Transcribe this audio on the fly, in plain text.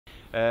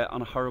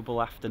on a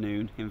horrible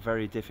afternoon in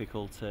very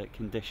difficult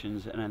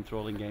conditions, an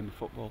enthralling game of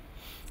football.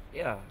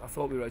 Yeah, I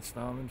thought we were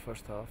outstanding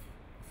first half.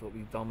 I thought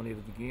we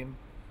dominated the game,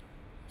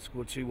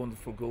 scored two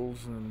wonderful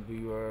goals, and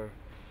we were,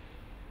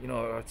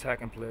 our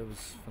attacking play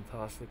was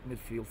fantastic.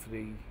 Midfield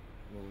three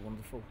were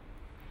wonderful.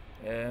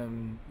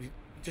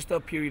 Just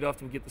that period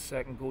after we get the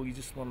second goal, you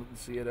just wanted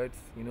to see it out.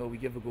 We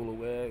give a goal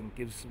away and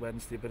gives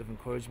Wednesday a bit of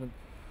encouragement,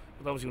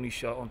 but that was the only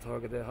shot on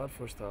target they had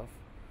first half.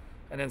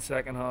 And then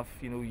second half,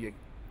 you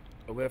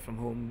away from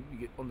home, you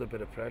get under a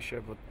bit of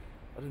pressure, but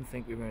I didn't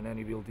think we were in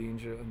any real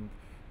danger. And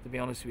to be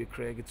honest with you,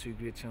 Craig had two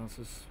great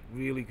chances,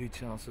 really good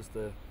chances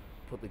to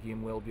put the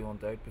game well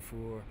beyond doubt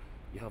before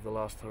you have the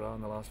last hurrah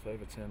in the last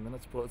 5 or 10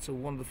 minutes. But it's a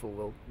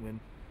wonderful win.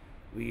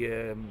 We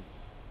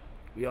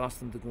asked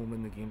them to go and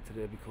win the game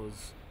today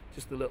because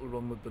just a little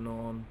run we've been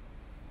on,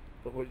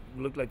 but we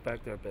look like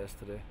back to our best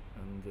today,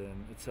 and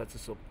it sets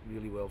us up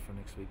really well for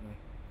next week now.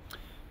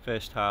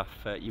 First half,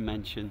 you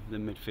mentioned the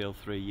midfield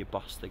three, you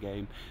bossed the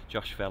game.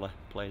 Josh Vella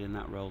played in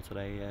that role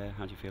today.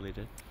 How do you feel he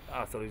did?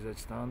 I thought he was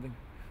outstanding.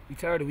 He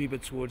tired a wee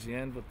bit towards the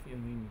end, but you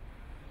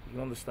can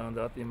understand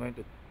that, the amount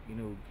of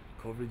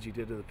coverage he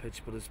did of the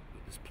pitch, but his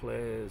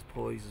play, his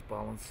poise, his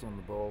balance on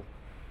the ball,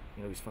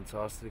 he's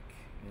fantastic.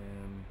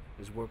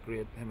 His work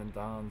rate, him and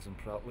Dans and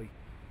Pratley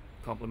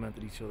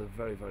complemented each other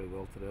very, very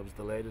well today. I was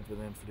delighted with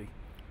them three,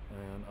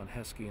 and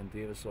Heskey and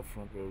Davis up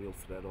front were a real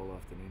threat all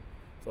afternoon.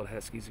 I thought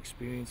Heskey's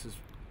experience is,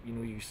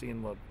 you're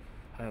seeing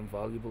how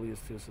invaluable he is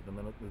to us at the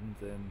minute,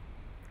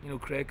 and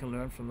Craig can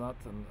learn from that,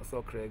 and I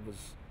thought Craig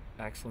was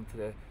excellent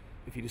today.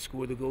 If he'd have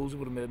scored the goals, it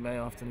would have made my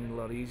afternoon a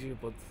lot easier,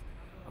 but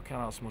I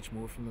can't ask much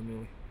more from them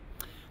really.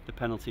 The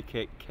penalty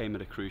kick came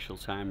at a crucial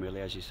time,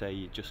 really. As you say,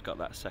 you just got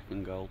that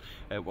second goal.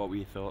 What were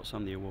your thoughts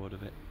on the award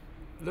of it?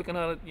 Looking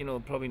at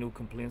it, probably no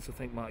complaints. I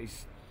think I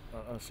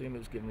assume it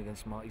was given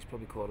against Matt. He's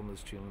probably caught him with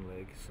his trailing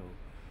leg, so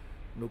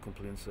no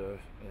complaints there.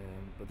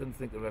 But I didn't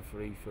think the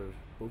referee for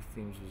both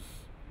teams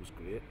was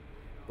great,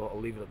 but I'll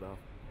leave it at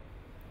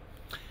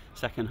that.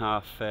 Second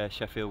half,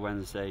 Sheffield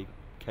Wednesday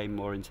came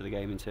more into the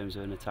game in terms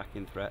of an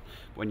attacking threat.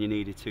 When you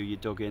needed to, you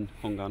dug in,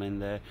 hung on in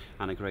there,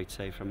 and a great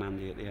save from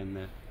Andy at the end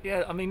there.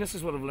 Yeah, this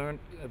is what I've learned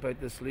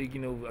about this league.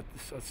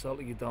 At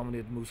Celtic you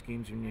dominate most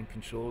games when you're in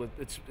control.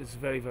 It's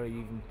very, very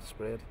even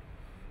spread.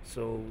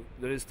 So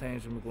there is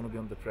times when we're going to be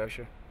under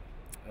pressure.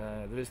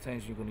 There is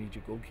times when you're going to need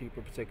your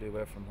goalkeeper, particularly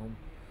away from home.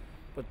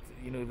 But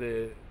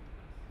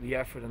the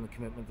effort and the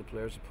commitment the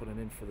players are putting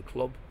in for the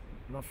club,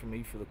 not for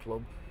me, for the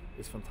club,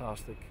 is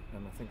fantastic.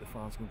 And I think the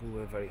fans can go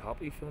away very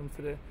happy for them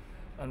today.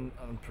 And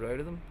I'm proud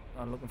of them,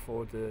 and looking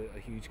forward to a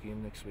huge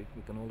game next week.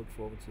 We can all look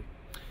forward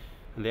to.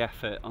 And the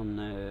effort on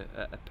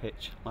a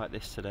pitch like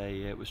this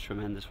today was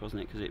tremendous,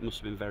 wasn't it? Because it must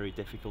have been very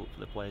difficult for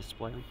the players to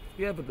play on.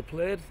 Yeah, but they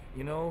played,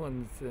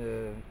 and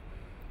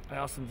I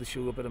asked them to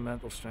show a bit of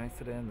mental strength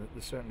today, and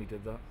they certainly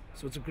did that.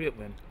 So it's a great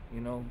win,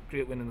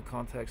 great win in the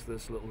context of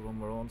this little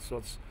run we're on. So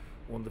it's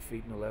 1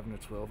 defeat in 11 or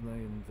 12 now,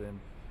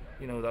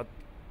 and that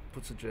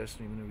puts the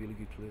dressing room in a really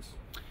good place.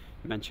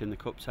 You mentioned the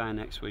cup tie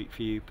next week.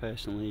 For you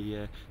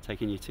personally,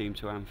 taking your team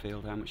to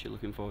Anfield, how much are you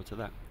looking forward to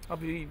that? I'll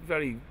be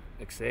very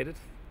excited,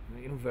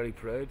 very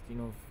proud.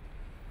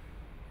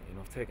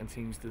 I've taken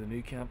teams to the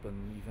Nou Camp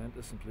and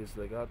Juventus and places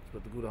like that,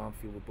 but to go to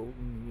Anfield with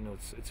Bolton,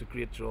 it's a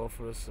great draw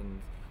for us,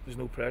 and there's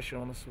no pressure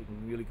on us. We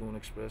can really go and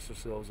express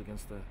ourselves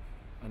against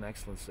an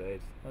excellent side,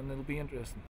 and it'll be interesting.